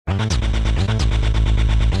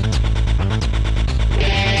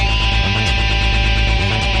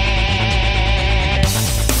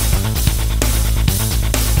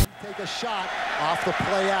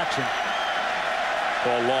Jackson.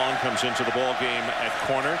 Ball long comes into the ball game at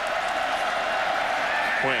corner.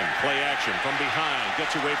 Quinn, play action from behind,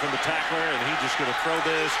 gets away from the tackler, and he's just going to throw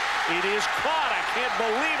this. It is caught. I can't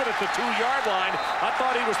believe it at the 2-yard line. I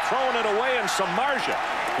thought he was throwing it away, and Samardzija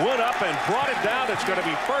went up and brought it down. It's going to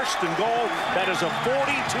be first and goal. That is a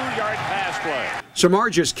 42-yard pass play.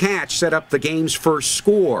 Samardzija's catch set up the game's first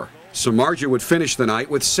score. Samardzija would finish the night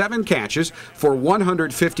with 7 catches for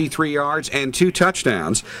 153 yards and 2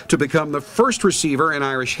 touchdowns to become the first receiver in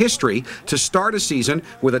Irish history to start a season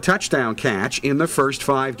with a touchdown catch in the first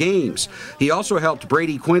 5 games. He also helped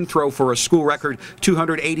Brady Quinn throw for a school record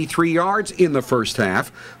 283 yards in the first half,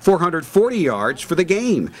 440 yards for the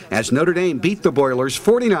game, as Notre Dame beat the Boilers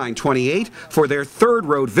 49-28 for their 3rd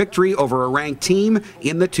road victory over a ranked team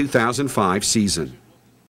in the 2005 season.